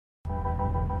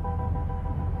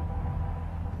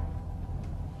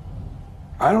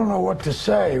I don't know what to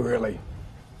say, really.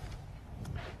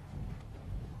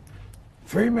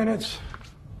 3 minutes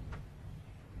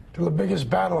to the biggest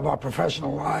battle of our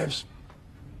professional lives.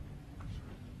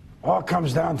 All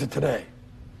comes down to today.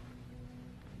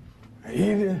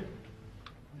 Either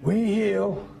we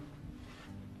heal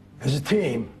as a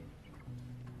team,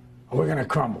 or we're going to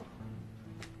crumble.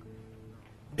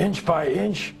 Inch by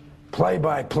inch, play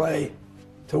by play,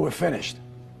 till we're finished.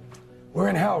 We're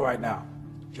in hell right now,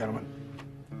 gentlemen.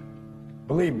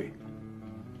 Believe me.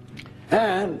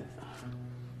 And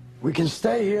we can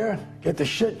stay here, get the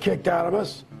shit kicked out of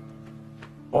us,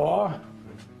 or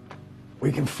we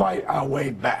can fight our way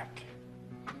back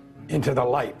into the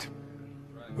light.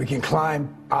 We can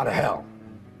climb out of hell.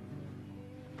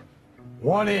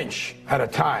 1 inch at a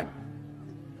time.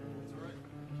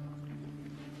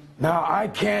 Now, I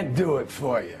can't do it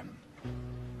for you.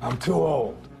 I'm too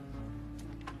old.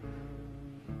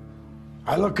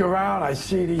 I look around, I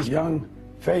see these young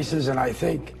faces, and I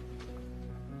think,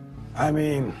 I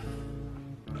mean,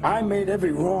 I made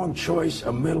every wrong choice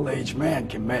a middle-aged man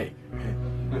can make.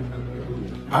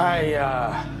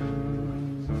 I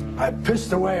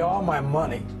pissed away all my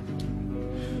money,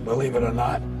 believe it or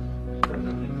not.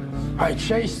 I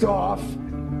chased off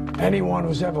anyone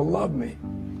who's ever loved me.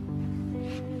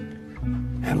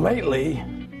 And lately,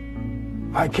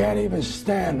 I can't even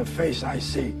stand the face I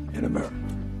see in the mirror.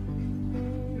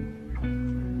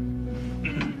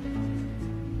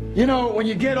 You know, when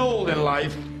you get old in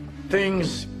life,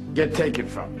 things get taken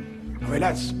from you. I mean,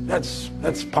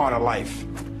 that's part of life.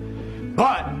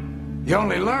 But you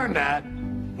only learn that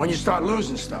when you start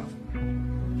losing stuff.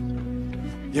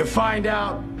 You find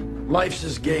out life's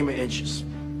this game of inches.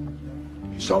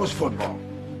 So is football.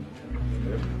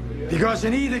 Because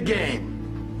in either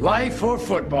game, life or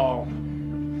football,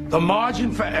 the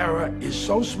margin for error is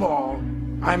so small.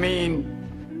 I mean,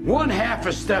 1/2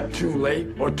 a step too late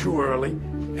or too early,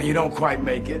 and you don't quite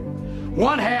make it.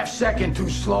 1/2 second too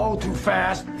slow, too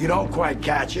fast, you don't quite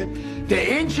catch it. The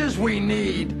inches we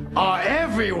need are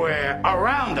everywhere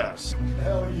around us.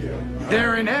 Hell yeah.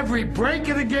 They're in every break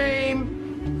of the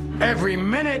game, every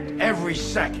minute, every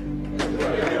second.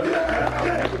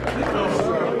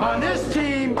 On this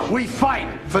team, we fight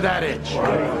for that inch.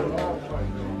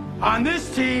 On this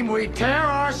team, we tear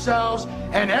ourselves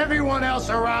and everyone else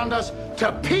around us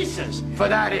to pieces for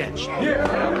that inch.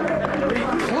 We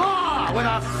claw with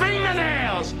our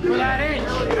fingernails for that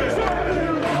inch.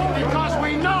 Because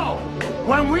we know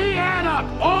when we add up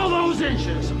all those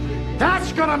inches,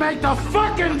 that's gonna make the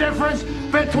fucking difference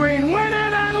between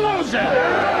winning and losing.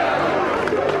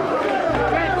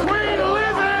 Between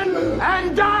living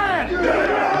and dying.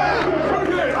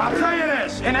 I'll tell you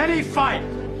this, in any fight,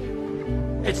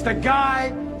 it's the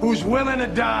guy who's willing to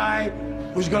die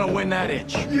who's gonna win that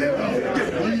inch.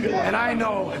 And I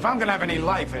know if I'm gonna have any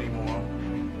life anymore,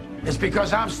 it's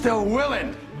because I'm still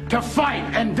willing to fight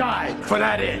and die for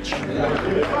that inch.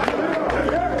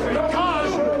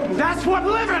 Because that's what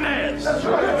living is.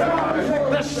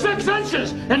 The 6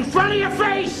 inches in front of your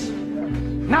face.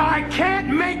 Now, I can't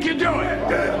make you do it.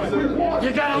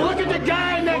 You gotta look at the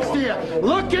guy next to you.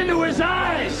 Look into his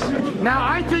eyes. Now,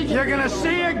 I think you're gonna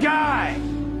see a guy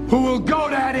who will go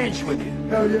that inch with you.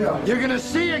 Hell yeah. You're gonna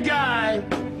see a guy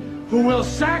who will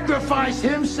sacrifice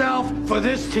himself for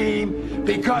this team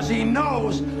because he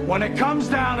knows when it comes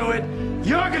down to it,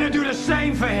 you're gonna do the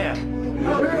same for him.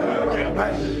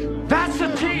 That's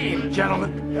a team,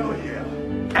 gentlemen. Hell yeah.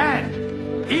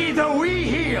 And either we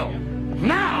heal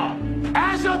now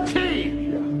as a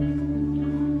team,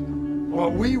 or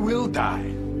we will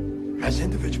die as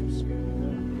individuals.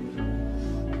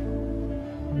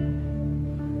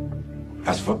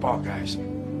 That's football, guys.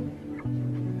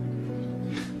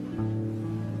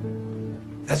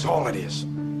 That's all it is.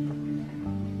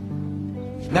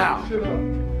 Now,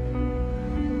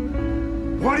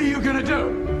 what are you gonna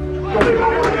do?